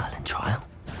a Merlin trial?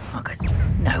 Because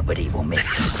nobody will miss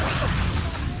us.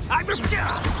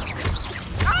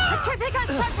 Petrificus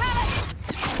totalis!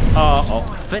 Oh.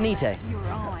 Venite. Your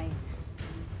eye.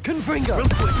 Confringo.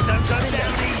 Rookwoods don't go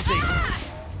down easy.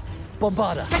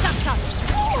 Bombarda. Reducto!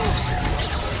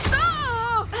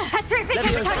 Oh!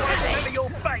 Petrificus totalis! Over your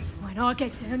face. When I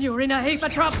get down, you're in a heap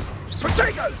of trouble.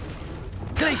 Potato.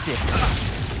 Glacius.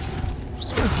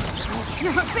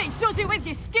 You're a bit dodgy with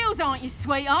your skills, aren't you,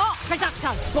 sweetheart?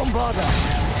 Reducto! Bombarda.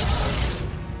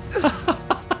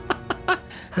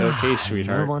 Okay, No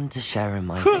sweetheart. one to share in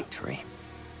my victory.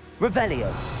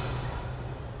 Revelio.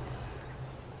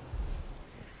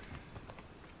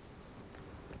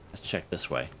 Let's check this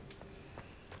way.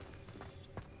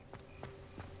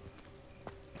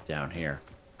 Down here.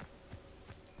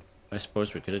 I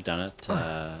suppose we could have done it. We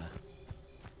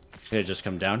could have just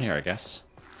come down here, I guess.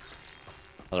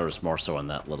 I thought it was more so in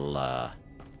that little,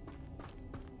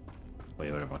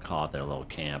 whatever I call it, their little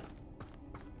camp.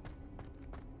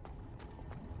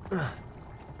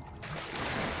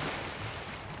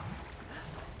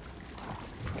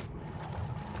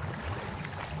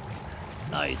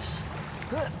 Nice.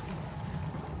 Right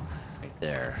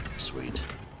there. Sweet.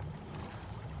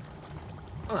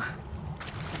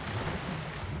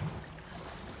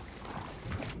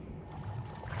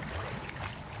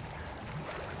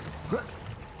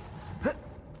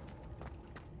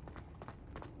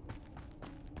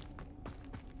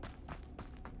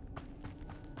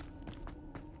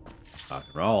 Rock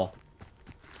and roll.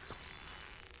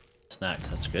 Snacks,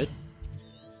 that's good.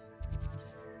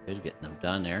 Good getting them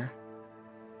done there.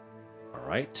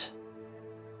 Alright.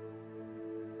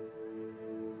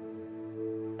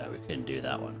 Yeah, we couldn't do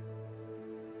that one.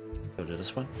 Go to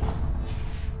this one.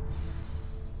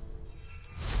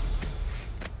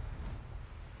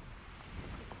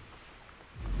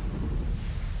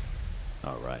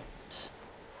 Alright.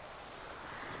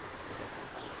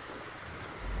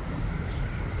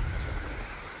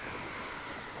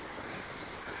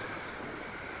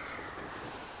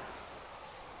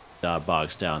 Dog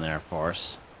bogs down there, of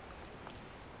course.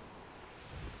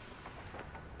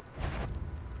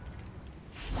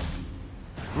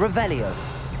 Revelio.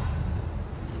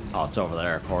 Oh, it's over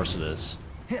there. Of course it is.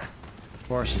 Of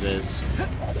course it is.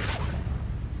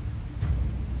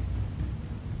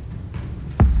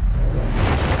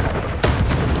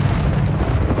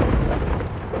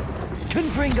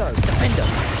 Confringo. Defender.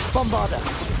 Bombarda.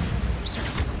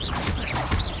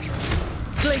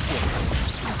 Glacius.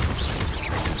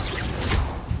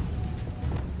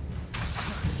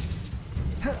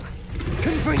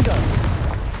 Confringo.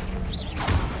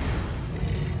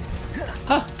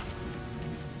 Huh.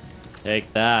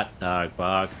 Take that, dog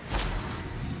bog.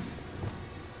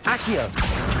 Accio.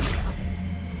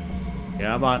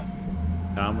 Come on.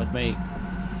 Come with me.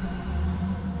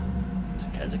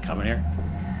 Is it coming here?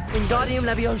 Wingardium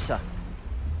Leviosa.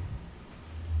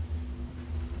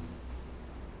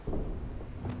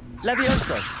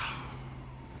 Levioso.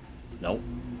 Nope.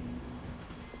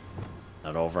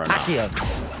 Not over enough. Accio.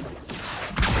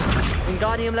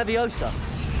 Wingardium Leviosa.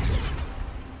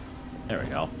 There we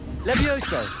go.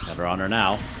 Levioso. Got her on her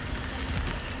now.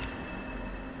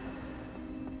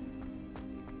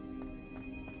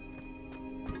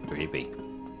 Creepy.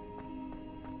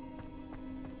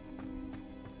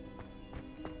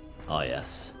 Oh,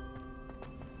 yes.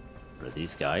 What are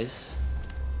these guys?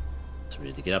 So we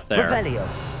need to get up there. Revelio.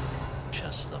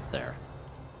 Chest is up there.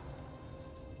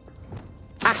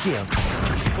 Accio.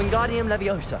 Wingardium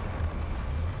Leviosa.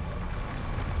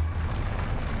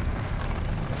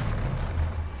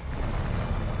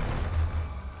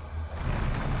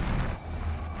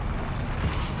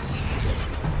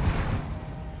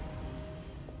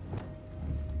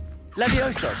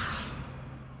 Levioso.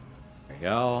 There we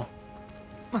go.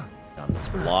 On this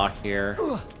block here.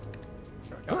 There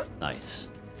we go. Nice.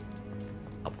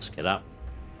 Help us get up.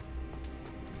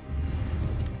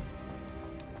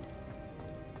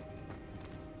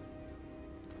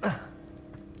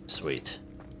 Sweet.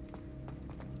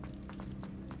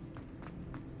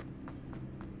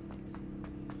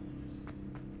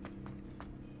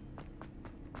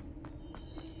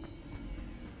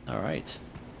 All right.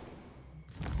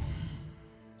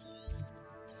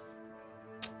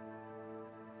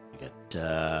 Get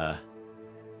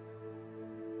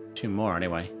 2 more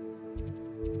anyway.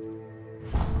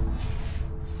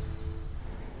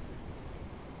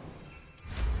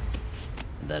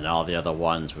 And then all the other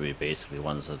ones will be basically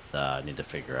ones that I need to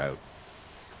figure out.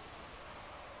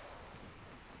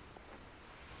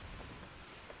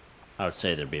 I would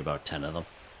say there'd be about 10 of them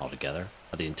altogether,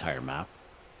 of the entire map.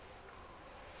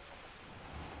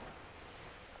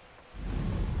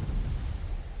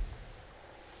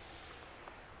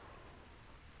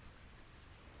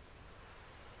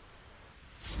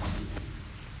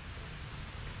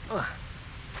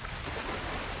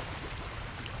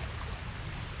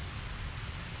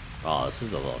 Oh, this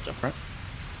is a little different.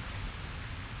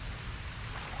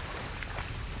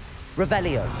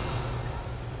 Revelio.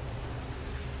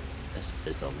 This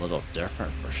is a little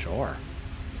different for sure.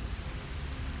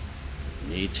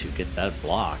 Need to get that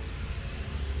block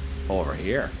over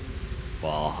here.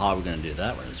 Well, how are we going to do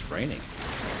that when it's raining?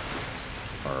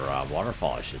 Or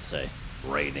waterfall, I should say.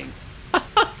 Raining.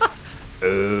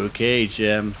 Okay,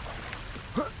 Jim.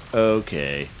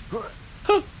 Okay.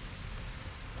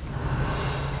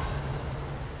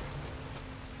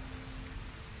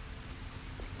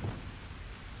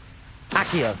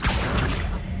 Accio.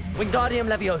 Wingardium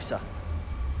Leviosa.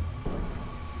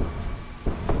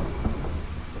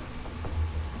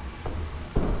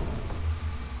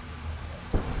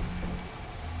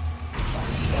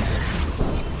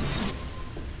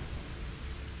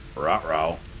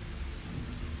 Ruh-roh.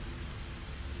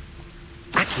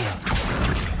 Accio.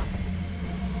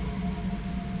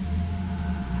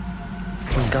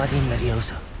 Wingardium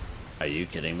Leviosa. Are you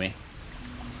kidding me?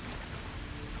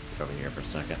 Get over here for a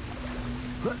second.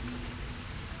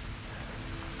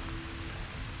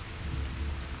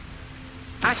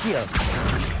 Accio.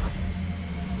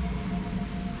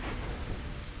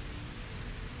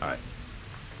 Alright.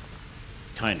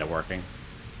 Kinda working.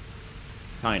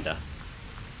 Kinda.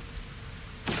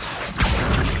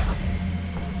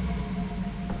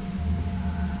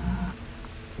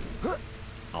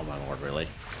 Oh my lord, really?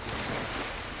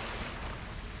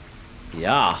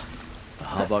 Yeah.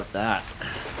 How about that?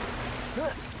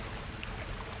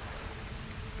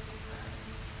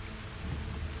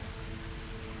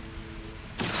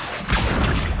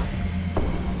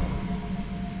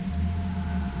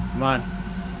 Come on.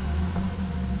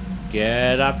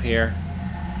 Get up here.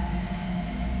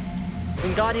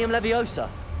 Wingardium Leviosa.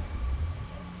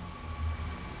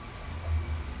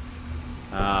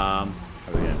 How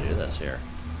are we gonna do this here?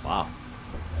 Wow.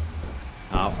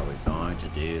 How are we going to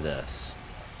do this?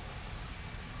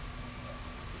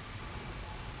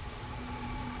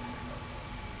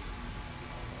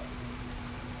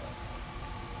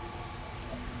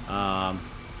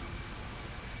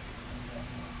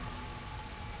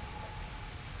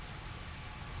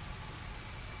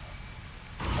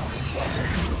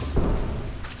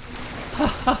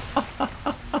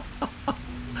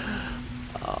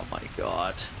 Oh my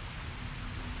god.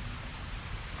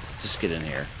 Let's just get in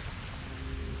here.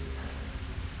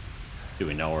 Do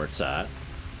we know where it's at?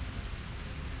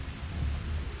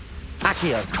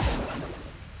 Accio.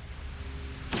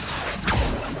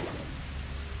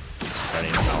 I don't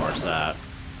even know where it's at.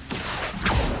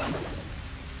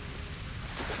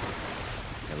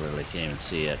 literally can't even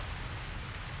see it.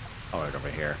 Oh, right over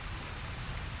here.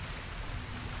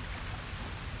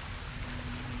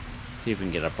 See if we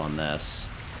can get up on this.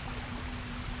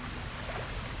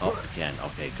 Oh, we can.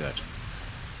 Okay, good.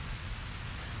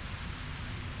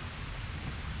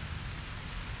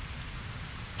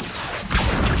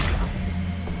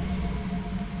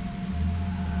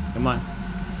 Come on.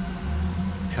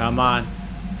 Come on.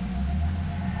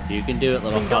 You can do it,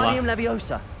 little fella. Wingardium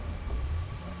Leviosa.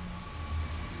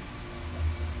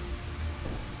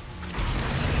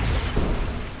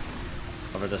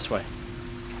 Over this way.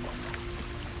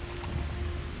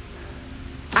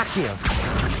 Accio.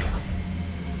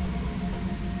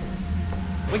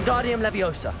 Wingardium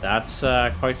Leviosa. That's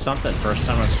quite something. First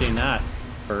time I've seen that.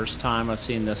 First time I've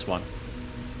seen this one.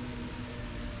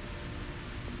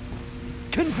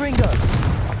 Confringo.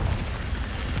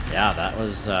 Yeah, that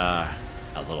was a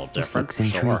little different. looks for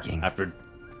sure, intriguing. after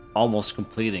almost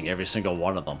completing every single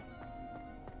one of them.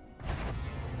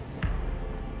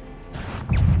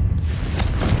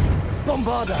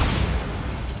 Bombarda.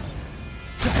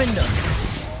 Defender.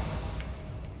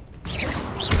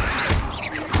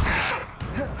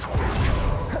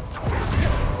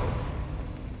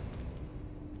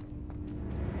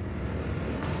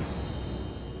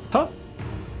 Huh?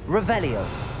 Revelio.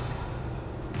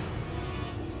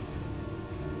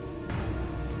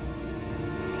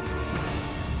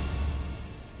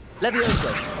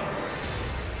 Levioso.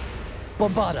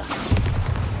 Bombarda.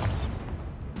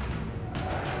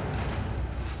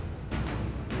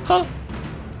 Huh?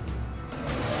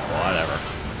 Whatever.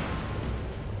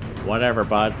 Whatever,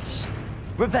 buds.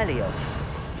 Revelio.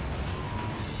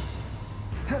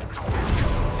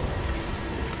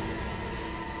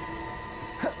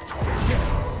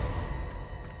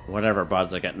 Whatever,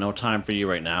 buds. I got no time for you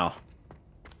right now.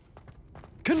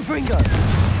 Confringo.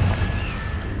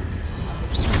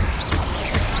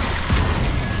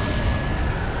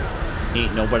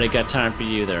 Ain't nobody got time for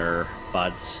you there,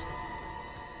 buds.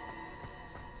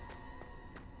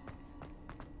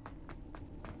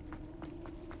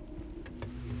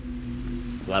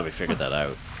 Glad we figured that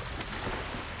out.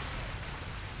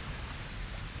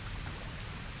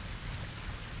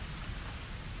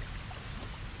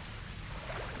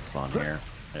 On here.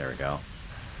 There we go.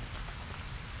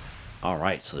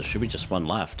 Alright, so there should be just one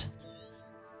left.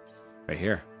 Right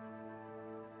here.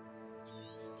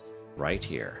 Right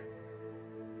here.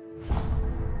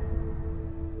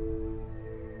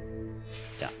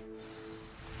 Yeah.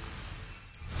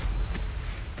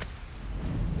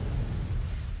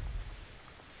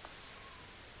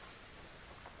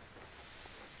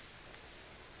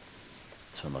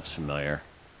 This one looks familiar.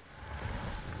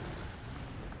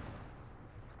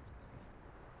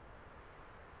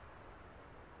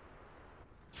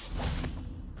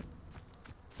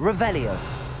 Revelio.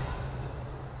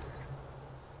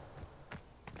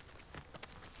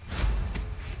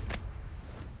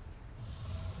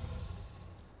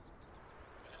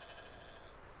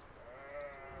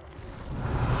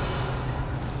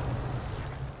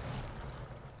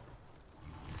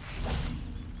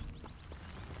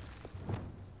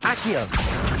 Accio.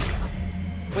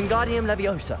 Wingardium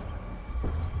Leviosa.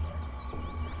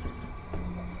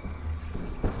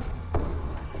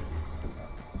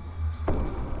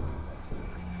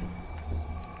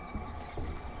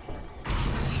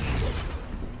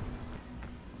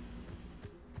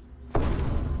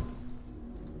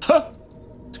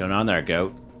 What's going on there,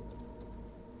 goat?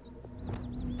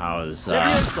 How's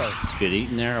Levioso. it's good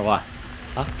eating there or what?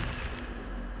 Huh?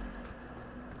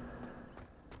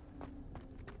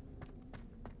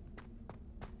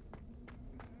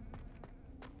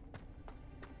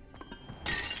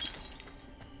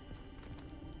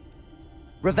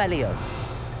 Revelio.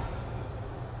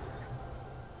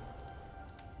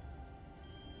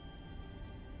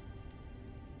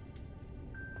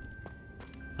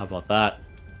 How about that?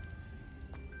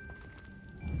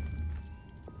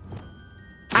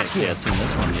 Can't say I've seen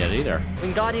this one yet either.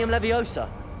 Wingardium Leviosa.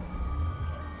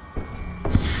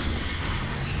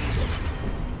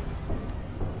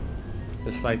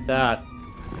 Just like that.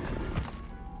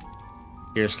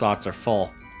 Gear slots are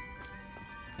full.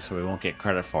 So we won't get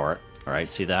credit for it. Alright,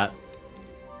 see that?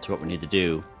 So what we need to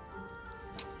do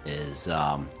is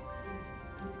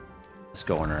let's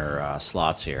go in our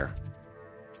slots here.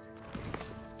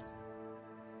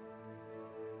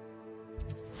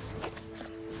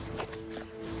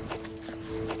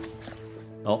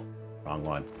 Oh, wrong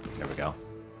one. There we go.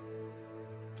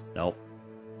 Nope.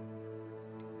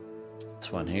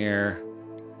 This one here.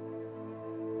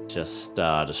 Just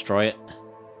destroy it.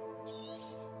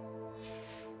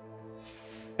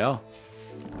 Go.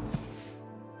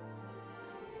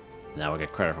 Now we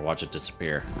get credit for watch it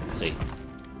disappear. See,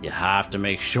 you have to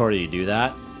make sure you do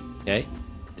that, okay?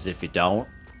 Because if you don't,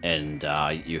 and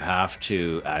you have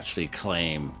to actually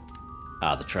claim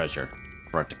the treasure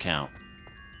for it to count,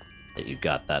 that you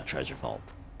got that treasure vault,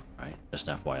 right? Just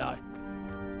an FYI.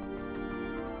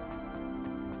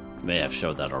 May have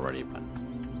showed that already, but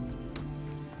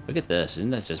look at this.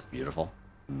 Isn't that just beautiful?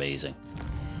 Amazing.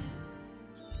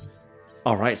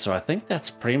 Alright, so I think that's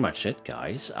pretty much it,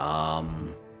 guys. A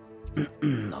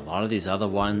lot of these other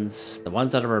ones, the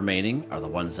ones that are remaining, are the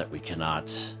ones that we cannot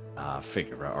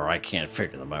figure out, or I can't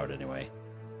figure them out anyway.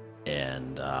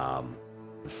 And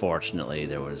unfortunately,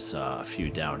 there was a few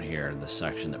down here in this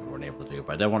section that we weren't able to do,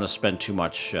 but I didn't want to spend too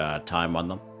much time on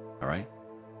them. Alright?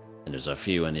 And there's a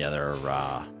few in the other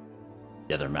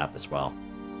map as well.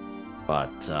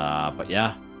 But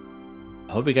yeah,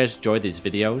 I hope you guys enjoyed these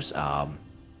videos.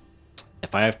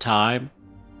 If I have time,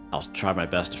 I'll try my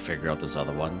best to figure out those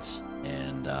other ones,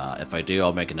 and if I do,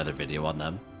 I'll make another video on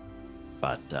them.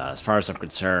 But as far as I'm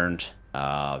concerned,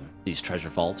 these treasure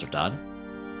vaults are done,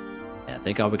 and I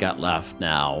think all we got left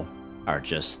now are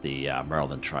just the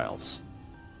Merlin trials,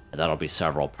 and that'll be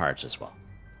several parts as well.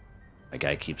 My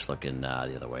guy keeps looking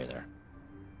the other way there.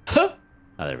 Oh,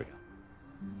 there we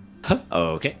go.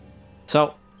 Okay,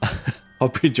 so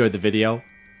hope you enjoyed the video.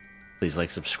 Please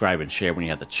like, subscribe, and share when you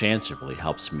have the chance. It really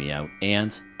helps me out,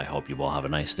 and I hope you all have a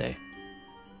nice day.